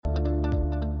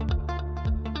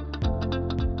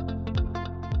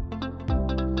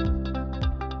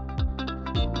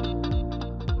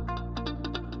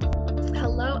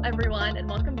everyone, and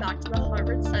welcome back to the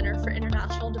Harvard Center for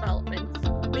International Development's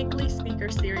weekly speaker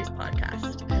series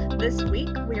podcast. This week,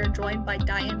 we are joined by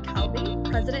Diane Calvi,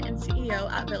 President and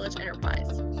CEO at Village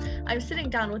Enterprise. I'm sitting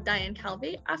down with Diane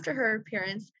Calvi after her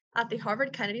appearance at the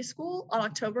Harvard Kennedy School on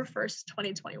October 1st,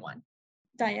 2021.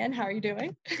 Diane, how are you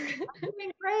doing? I'm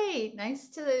doing great. Nice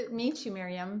to meet you,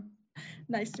 Miriam.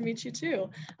 Nice to meet you too.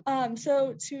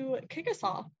 So to kick us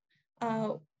off,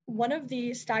 one of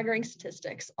the staggering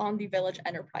statistics on the Village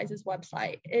Enterprises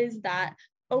website is that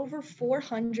over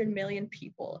 400 million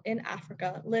people in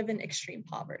Africa live in extreme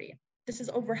poverty. This is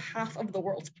over half of the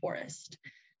world's poorest.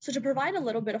 So to provide a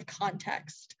little bit of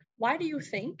context, why do you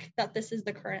think that this is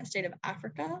the current state of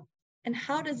Africa? And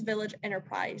how does Village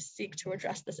Enterprise seek to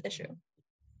address this issue?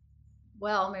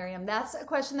 Well, Miriam, that's a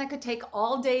question that could take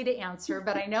all day to answer,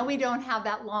 but I know we don't have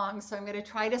that long, so I'm going to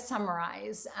try to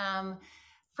summarize.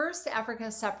 First,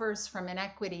 Africa suffers from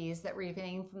inequities that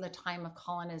remain from the time of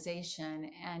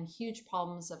colonization and huge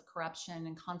problems of corruption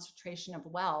and concentration of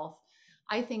wealth,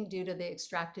 I think due to the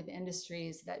extractive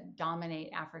industries that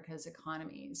dominate Africa's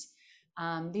economies.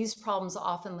 These problems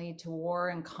often lead to war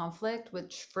and conflict,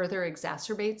 which further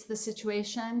exacerbates the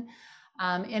situation.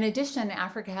 In addition,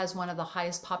 Africa has one of the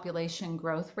highest population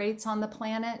growth rates on the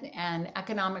planet, and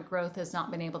economic growth has not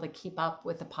been able to keep up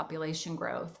with the population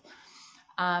growth.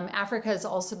 Africa has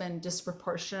also been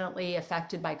disproportionately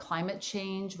affected by climate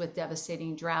change with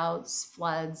devastating droughts,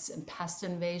 floods, and pest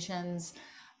invasions.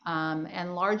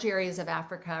 And large areas of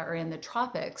Africa are in the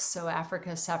tropics, so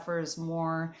Africa suffers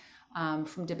more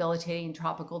from debilitating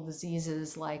tropical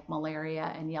diseases like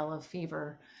malaria and yellow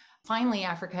fever. Finally,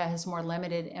 Africa has more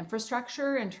limited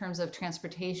infrastructure in terms of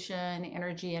transportation,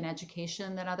 energy, and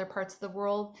education than other parts of the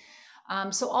world.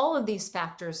 So all of these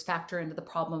factors factor into the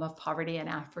problem of poverty in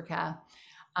Africa.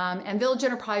 And Village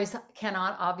Enterprise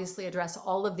cannot obviously address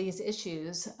all of these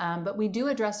issues, but we do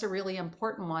address a really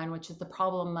important one, which is the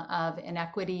problem of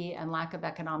inequity and lack of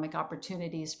economic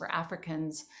opportunities for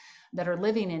Africans that are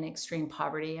living in extreme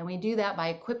poverty. And we do that by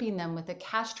equipping them with a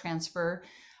cash transfer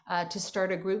to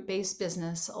start a group-based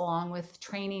business, along with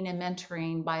training and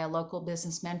mentoring by a local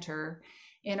business mentor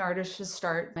in order to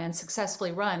start and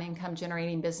successfully run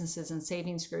income-generating businesses and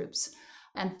savings groups.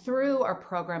 And through our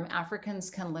program, Africans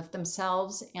can lift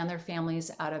themselves and their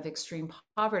families out of extreme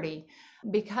poverty.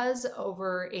 Because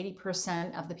over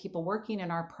 80% of the people working in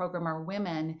our program are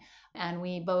women, and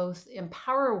we both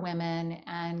empower women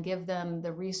and give them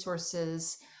the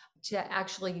resources to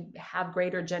actually have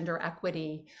greater gender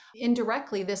equity.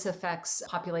 Indirectly, this affects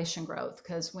population growth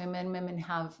because women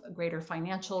have greater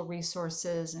financial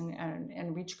resources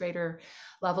and reach greater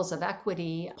levels of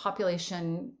equity.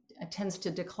 Population tends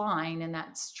to decline, and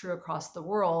that's true across the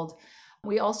world.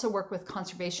 We also work with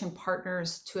conservation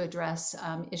partners to address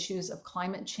issues of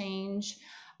climate change.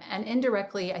 And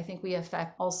indirectly, I think we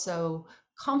affect also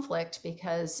conflict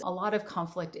because a lot of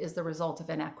conflict is the result of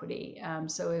inequity.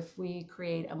 So if we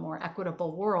create a more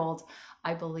equitable world,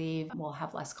 I believe we'll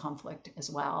have less conflict as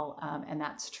well. And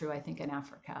that's true, I think, in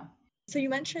Africa. So you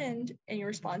mentioned in your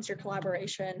response your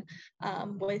collaboration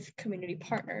with community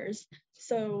partners.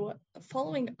 So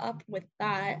following up with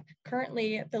that,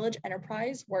 currently Village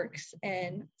Enterprise works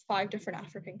in 5 different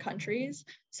African countries.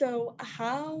 So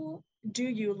how do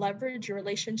you leverage your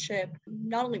relationship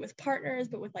not only with partners,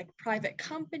 but with like private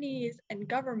companies and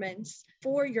governments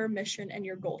for your mission and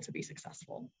your goal to be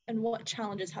successful? And what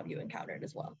challenges have you encountered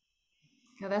as well?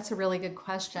 Yeah, that's a really good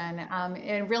question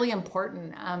and really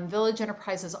important. Village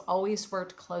Enterprise has always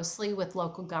worked closely with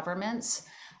local governments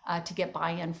to get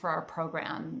buy-in for our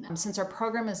program. Since our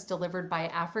program is delivered by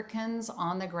Africans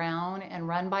on the ground and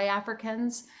run by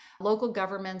Africans, local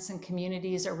governments and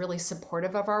communities are really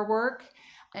supportive of our work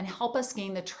and help us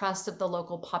gain the trust of the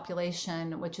local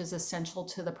population, which is essential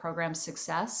to the program's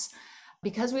success.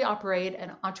 Because we operate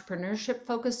an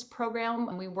entrepreneurship-focused program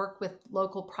and we work with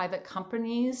local private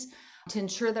companies to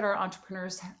ensure that our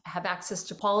entrepreneurs have access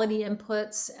to quality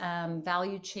inputs,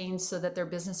 value chains so that their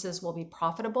businesses will be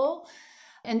profitable.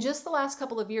 And just the last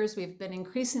couple of years, we've been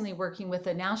increasingly working with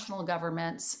the national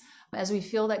governments as we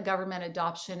feel that government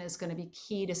adoption is going to be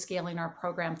key to scaling our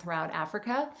program throughout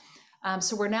Africa.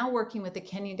 So we're now working with the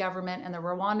Kenya government and the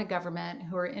Rwanda government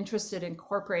who are interested in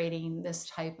incorporating this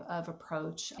type of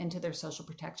approach into their social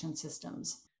protection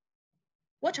systems.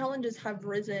 What challenges have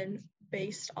risen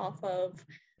based off of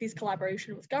these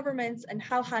collaborations with governments, and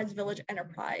how has Village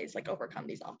Enterprise overcome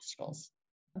these obstacles?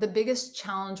 The biggest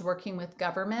challenge working with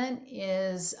government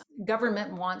is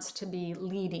government wants to be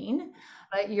leading,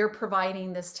 but you're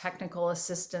providing this technical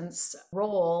assistance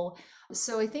role.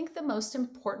 So I think the most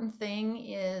important thing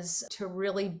is to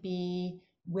really be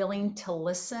willing to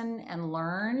listen and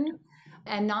learn.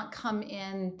 and not come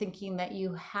in thinking that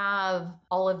you have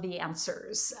all of the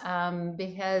answers,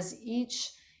 because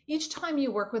each time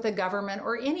you work with a government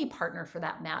or any partner for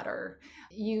that matter,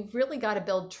 you've really got to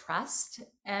build trust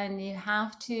and you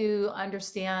have to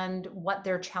understand what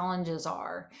their challenges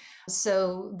are.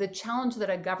 So the challenge that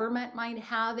a government might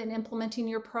have in implementing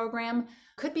your program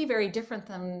could be very different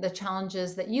than the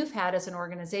challenges that you've had as an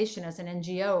organization, as an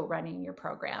NGO running your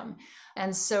program.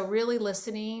 And so really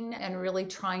listening and really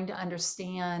trying to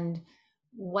understand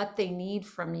what they need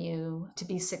from you to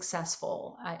be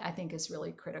successful, I think is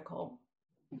really critical.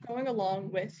 Going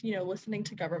along with, listening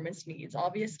to government's needs,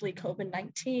 obviously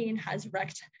COVID-19 has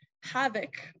wreaked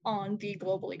havoc on the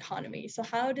global economy. So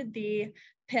how did the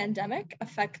pandemic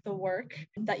affect the work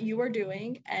that you were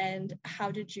doing, and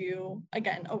how did you,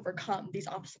 again, overcome these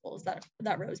obstacles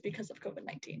that rose because of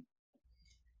COVID-19?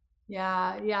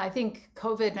 Yeah, I think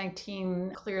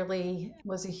COVID-19 clearly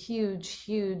was a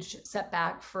huge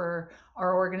setback for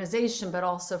our organization, but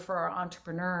also for our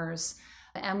entrepreneurs.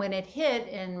 And when it hit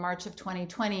in March of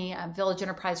 2020, Village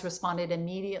Enterprise responded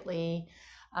immediately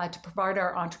to provide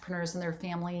our entrepreneurs and their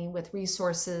family with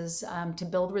resources to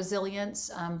build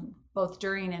resilience, both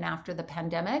during and after the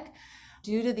pandemic.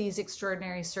 Due to these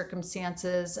extraordinary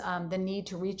circumstances, the need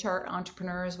to reach our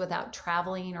entrepreneurs without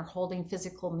traveling or holding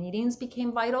physical meetings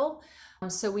became vital.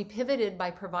 So we pivoted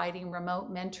by providing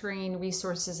remote mentoring,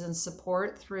 resources, and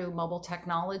support through mobile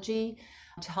technology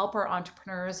to help our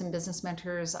entrepreneurs and business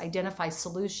mentors identify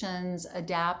solutions,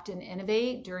 adapt, and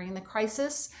innovate during the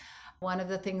crisis. One of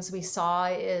the things we saw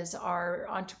is our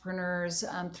entrepreneurs,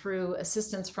 through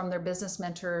assistance from their business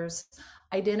mentors,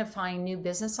 identifying new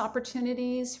business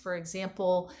opportunities. For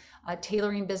example,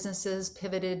 tailoring businesses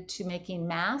pivoted to making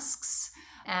masks,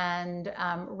 and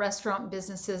restaurant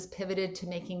businesses pivoted to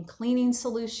making cleaning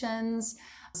solutions.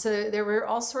 So there were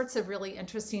all sorts of really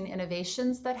interesting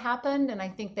innovations that happened, and I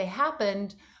think they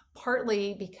happened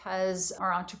partly because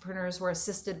our entrepreneurs were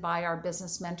assisted by our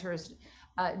business mentors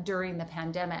during the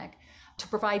pandemic. To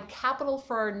provide capital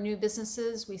for our new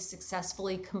businesses, we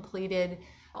successfully completed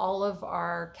all of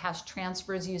our cash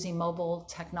transfers using mobile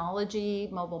technology,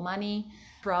 mobile money,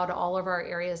 throughout all of our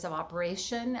areas of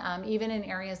operation, even in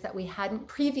areas that we hadn't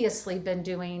previously been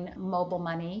doing mobile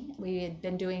money. We had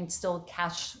been doing still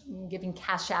cash, giving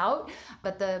cash out,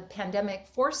 but the pandemic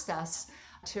forced us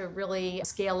to really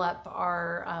scale up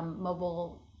our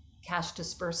mobile cash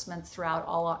disbursements throughout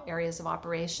all areas of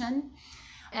operation.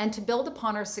 And to build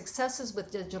upon our successes with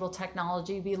digital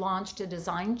technology, we launched a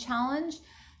design challenge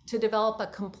to develop a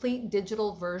complete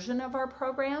digital version of our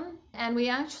program. And we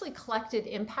actually collected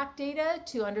impact data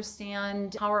to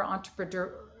understand how our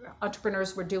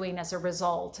entrepreneurs were doing as a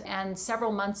result. And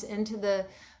several months into the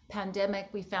pandemic,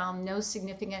 we found no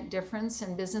significant difference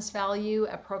in business value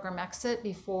at program exit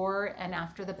before and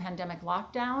after the pandemic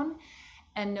lockdown,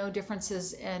 and no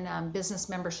differences in business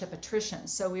membership attrition.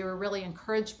 So we were really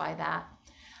encouraged by that.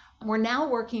 We're now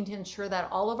working to ensure that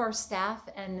all of our staff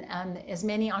and as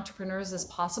many entrepreneurs as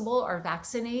possible are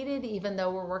vaccinated, even though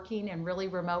we're working in really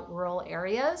remote rural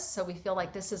areas. So we feel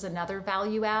like this is another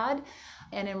value add.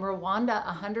 And in Rwanda,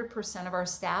 100% of our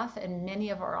staff and many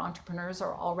of our entrepreneurs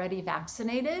are already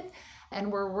vaccinated.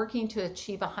 And we're working to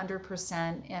achieve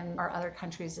 100% in our other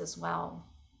countries as well.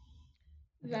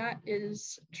 That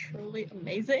is truly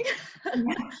amazing,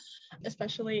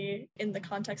 especially in the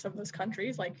context of those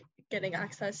countries. Like, getting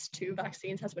access to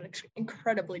vaccines has been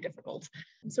incredibly difficult.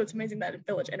 So it's amazing that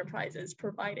Village Enterprise is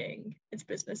providing its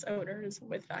business owners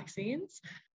with vaccines.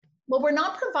 Well, we're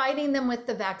not providing them with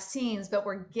the vaccines, but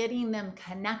we're getting them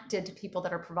connected to people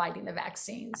that are providing the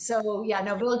vaccines. So yeah,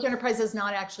 no, Village Enterprise is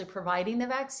not actually providing the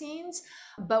vaccines,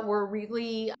 but we're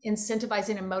really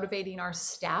incentivizing and motivating our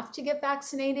staff to get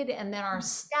vaccinated. And then our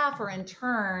staff are in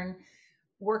turn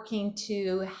working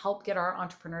to help get our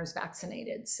entrepreneurs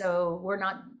vaccinated. So we're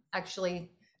not actually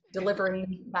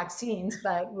delivering vaccines,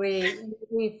 but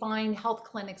we find health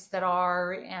clinics that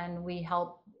are, and we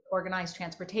help organize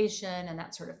transportation and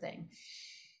that sort of thing.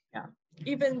 Yeah,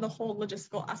 even the whole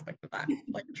logistical aspect of that,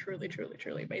 like truly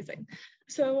amazing.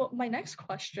 So my next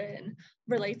question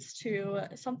relates to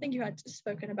something you had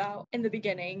spoken about in the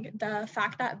beginning, the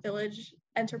fact that Village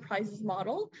Enterprises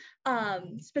model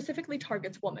specifically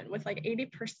targets women, with like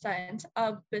 80%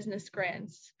 of business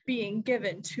grants being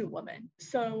given to women.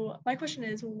 So my question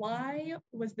is, why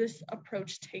was this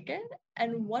approach taken,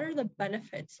 and what are the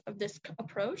benefits of this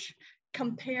approach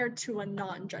compared to a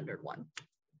non-gendered one?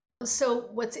 So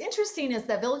what's interesting is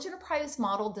that Village Enterprise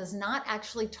model does not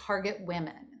actually target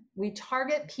women. We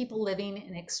target people living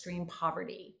in extreme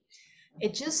poverty.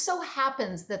 It just so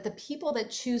happens that the people that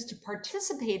choose to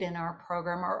participate in our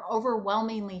program are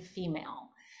overwhelmingly female.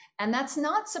 And that's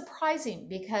not surprising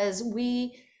because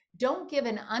we don't give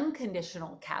an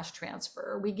unconditional cash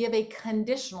transfer. We give a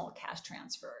conditional cash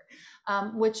transfer,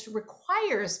 which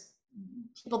requires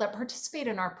people that participate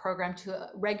in our program to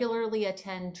regularly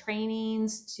attend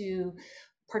trainings, to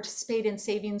participate in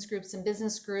savings groups and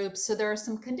business groups. So there are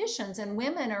some conditions, and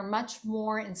women are much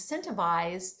more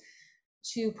incentivized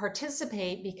to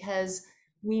participate because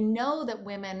we know that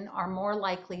women are more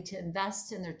likely to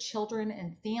invest in their children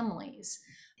and families.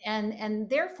 And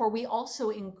therefore, we also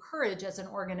encourage as an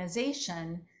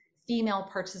organization female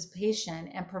participation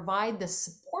and provide the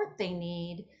support they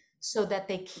need so that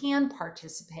they can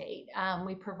participate.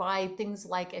 We provide things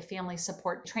like a family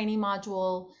support training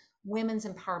module, women's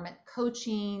empowerment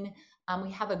coaching.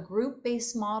 We have a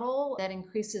group-based model that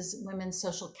increases women's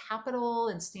social capital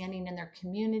and standing in their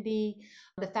community.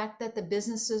 The fact that the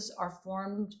businesses are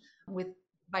formed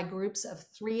by groups of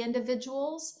 3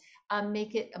 individuals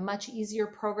make it a much easier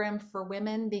program for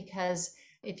women, because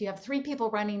if you have 3 people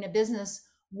running a business,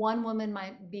 one woman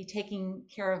might be taking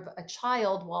care of a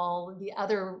child while the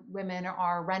other women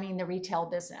are running the retail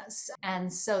business.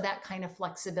 And so that kind of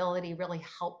flexibility really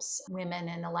helps women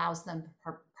and allows them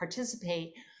to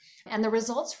participate. And the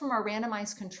results from our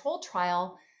randomized control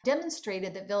trial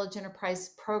demonstrated that Village Enterprise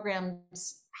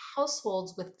programs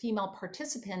households with female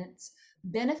participants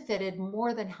benefited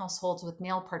more than households with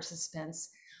male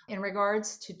participants in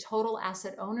regards to total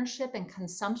asset ownership and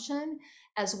consumption,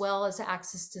 as well as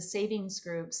access to savings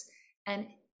groups. And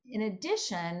in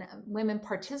addition, women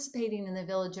participating in the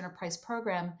Village Enterprise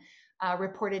program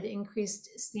reported increased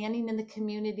standing in the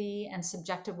community and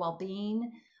subjective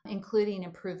well-being, including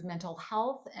improved mental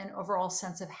health and overall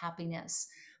sense of happiness.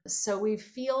 So we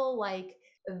feel like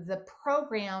the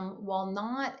program, while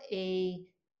not a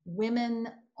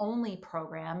women-only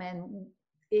program, and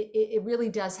it really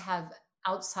does have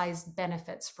outsized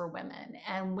benefits for women,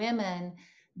 and women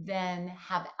then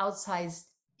have outsized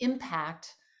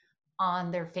impact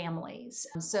on their families.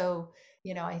 So,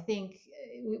 I think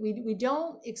we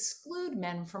don't exclude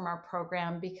men from our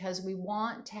program because we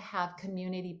want to have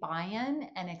community buy-in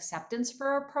and acceptance for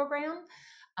our program.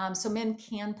 So men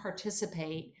can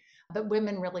participate, but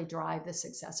women really drive the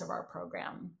success of our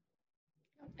program.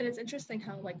 And it's interesting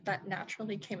how that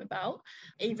naturally came about,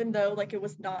 even though it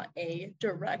was not a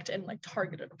direct and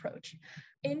targeted approach.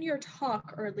 In your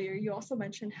talk earlier, you also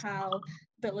mentioned how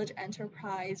Village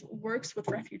Enterprise works with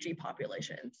refugee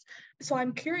populations. So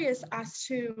I'm curious as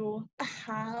to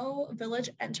how Village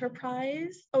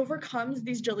Enterprise overcomes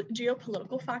these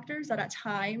geopolitical factors that at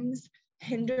times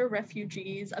hinder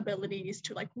refugees' abilities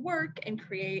to work and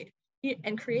create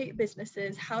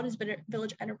businesses. How does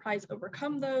Village Enterprise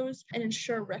overcome those and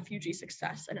ensure refugee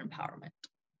success and empowerment?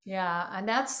 Yeah, and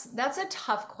that's a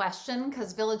tough question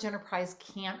because Village Enterprise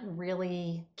can't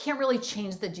really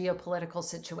change the geopolitical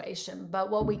situation. But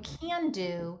what we can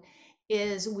do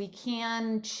is we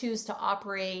can choose to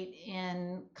operate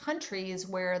in countries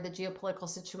where the geopolitical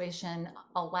situation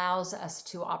allows us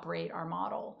to operate our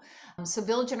model. So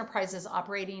Village Enterprise is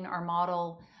operating our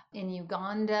model in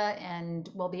Uganda and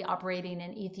will be operating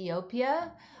in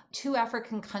Ethiopia, 2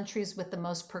 African countries with the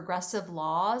most progressive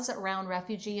laws around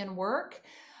refugee and work.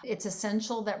 It's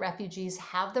essential that refugees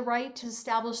have the right to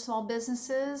establish small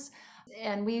businesses,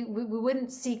 and we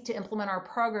wouldn't seek to implement our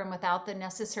program without the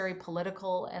necessary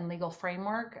political and legal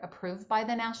framework approved by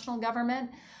the national government.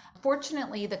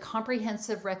 Fortunately, the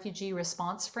Comprehensive Refugee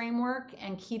Response Framework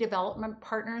and key development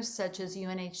partners such as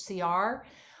UNHCR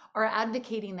are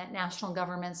advocating that national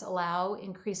governments allow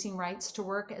increasing rights to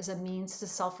work as a means to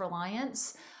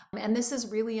self-reliance. And this is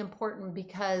really important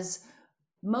because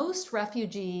most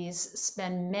refugees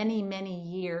spend many, many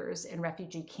years in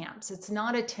refugee camps. It's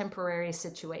not a temporary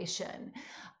situation.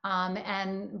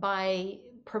 And by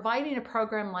providing a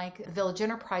program like the Village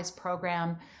Enterprise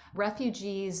program,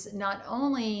 refugees not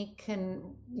only can,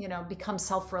 become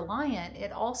self-reliant,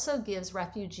 it also gives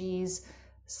refugees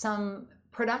some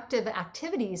productive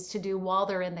activities to do while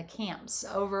they're in the camps.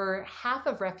 Over half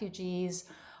of refugees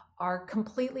are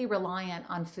completely reliant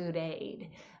on food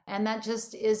aid. And that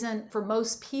just isn't, for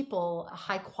most people, a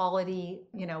high quality,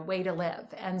 way to live.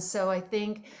 And so I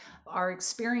think our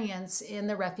experience in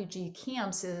the refugee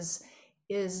camps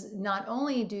is not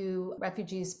only do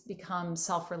refugees become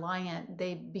self-reliant,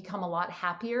 they become a lot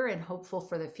happier and hopeful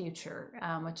for the future,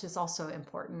 which is also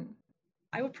important.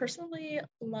 I would personally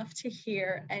love to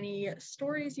hear any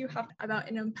stories you have about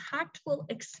an impactful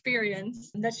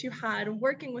experience that you had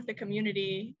working with the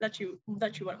community that you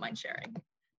wouldn't mind sharing.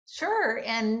 Sure.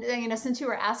 And, since you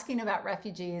were asking about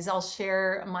refugees, I'll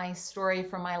share my story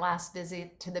from my last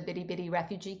visit to the Bidi Bidi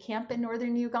refugee camp in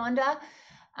northern Uganda.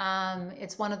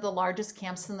 It's one of the largest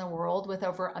camps in the world with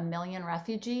over 1 million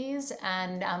refugees.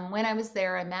 And when I was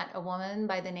there, I met a woman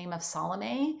by the name of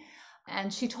Salome.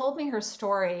 And she told me her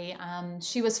story.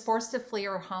 She was forced to flee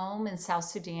her home in South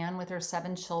Sudan with her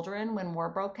 7 children when war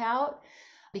broke out.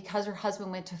 Because her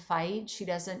husband went to fight, she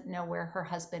doesn't know where her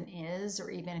husband is or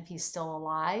even if he's still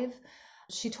alive.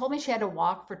 She told me she had to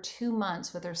walk for 2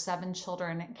 months with her 7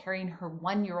 children, carrying her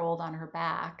 1-year-old on her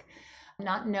back,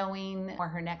 not knowing where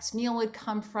her next meal would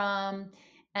come from.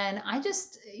 And I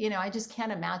just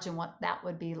can't imagine what that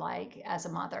would be like as a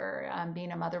mother,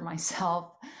 being a mother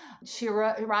myself. She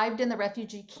arrived in the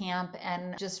refugee camp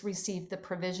and just received the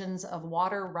provisions of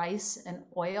water, rice, and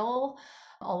oil,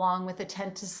 along with a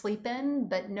tent to sleep in,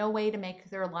 but no way to make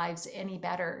their lives any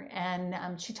better.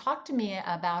 And she talked to me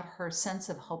about her sense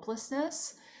of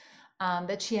hopelessness,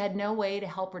 that she had no way to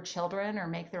help her children or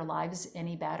make their lives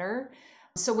any better.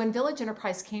 So when Village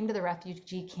Enterprise came to the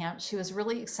refugee camp, she was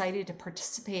really excited to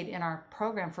participate in our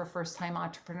program for first-time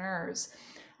entrepreneurs.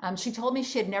 She told me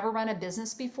she had never run a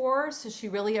business before, so she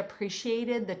really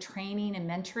appreciated the training and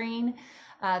mentoring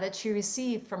that she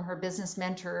received from her business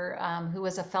mentor, who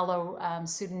was a fellow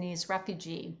Sudanese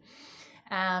refugee.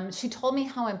 She told me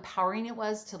how empowering it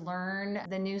was to learn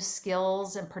the new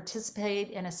skills and participate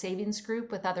in a savings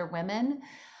group with other women.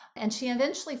 And she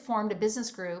eventually formed a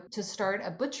business group to start a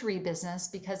butchery business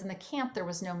because in the camp there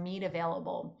was no meat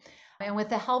available. And with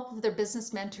the help of their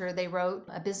business mentor, they wrote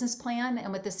a business plan.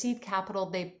 And with the seed capital,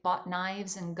 they bought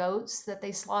knives and goats that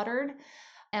they slaughtered.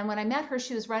 And when I met her,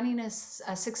 she was running a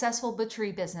successful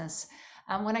butchery business.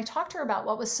 When I talked to her about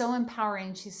what was so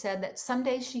empowering, she said that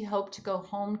someday she hoped to go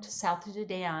home to South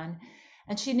Sudan.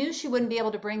 And she knew she wouldn't be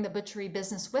able to bring the butchery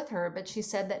business with her, but she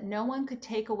said that no one could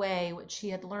take away what she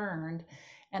had learned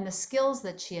and the skills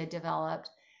that she had developed.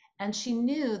 And she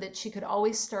knew that she could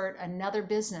always start another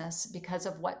business because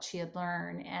of what she had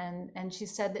learned. And she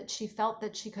said that she felt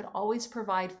that she could always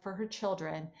provide for her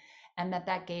children and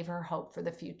that gave her hope for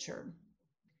the future.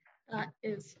 That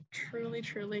is truly,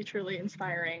 truly, truly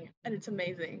inspiring. And it's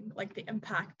amazing, like the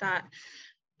impact that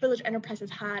Village Enterprise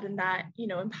has had and that,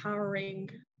 empowering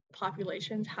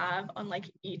populations have on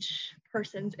like each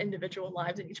person's individual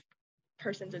lives and each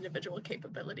person's individual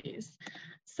capabilities.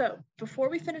 So before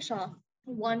we finish off,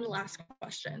 one last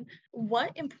question.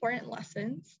 What important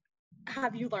lessons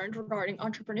have you learned regarding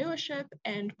entrepreneurship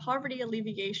and poverty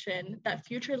alleviation that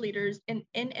future leaders in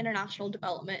international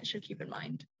development should keep in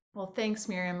mind? Well, thanks,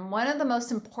 Miriam. One of the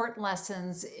most important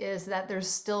lessons is that there's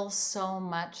still so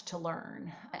much to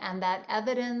learn, and that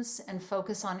evidence and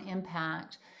focus on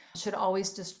impact should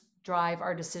always just drive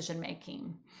our decision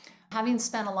making. Having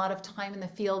spent a lot of time in the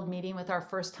field meeting with our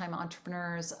first-time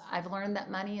entrepreneurs, I've learned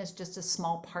that money is just a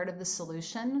small part of the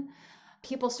solution.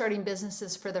 People starting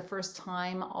businesses for the first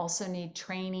time also need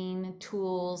training,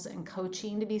 tools, and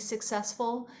coaching to be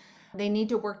successful. They need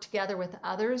to work together with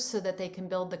others so that they can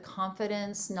build the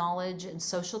confidence, knowledge, and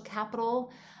social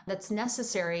capital that's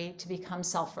necessary to become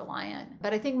self-reliant.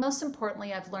 But I think most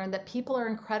importantly, I've learned that people are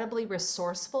incredibly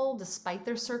resourceful despite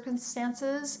their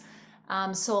circumstances.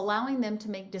 So allowing them to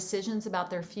make decisions about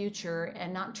their future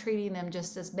and not treating them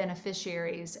just as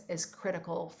beneficiaries is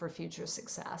critical for future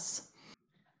success.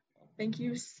 Thank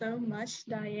you so much,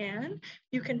 Diane.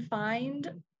 You can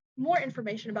find more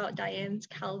information about Diane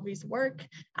Calvi's work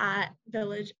at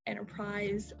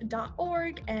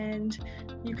villageenterprise.org, and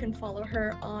you can follow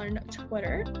her on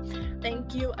Twitter.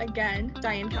 Thank you again,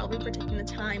 Diane Calvi, for taking the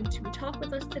time to talk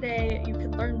with us today. You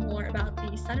can learn more about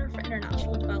the Center for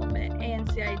International Development and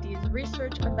CID's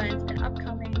research, events, and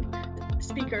upcoming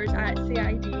speakers at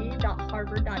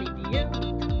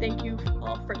cid.harvard.edu. Thank you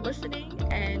all for listening,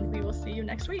 and we will see you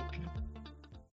next week.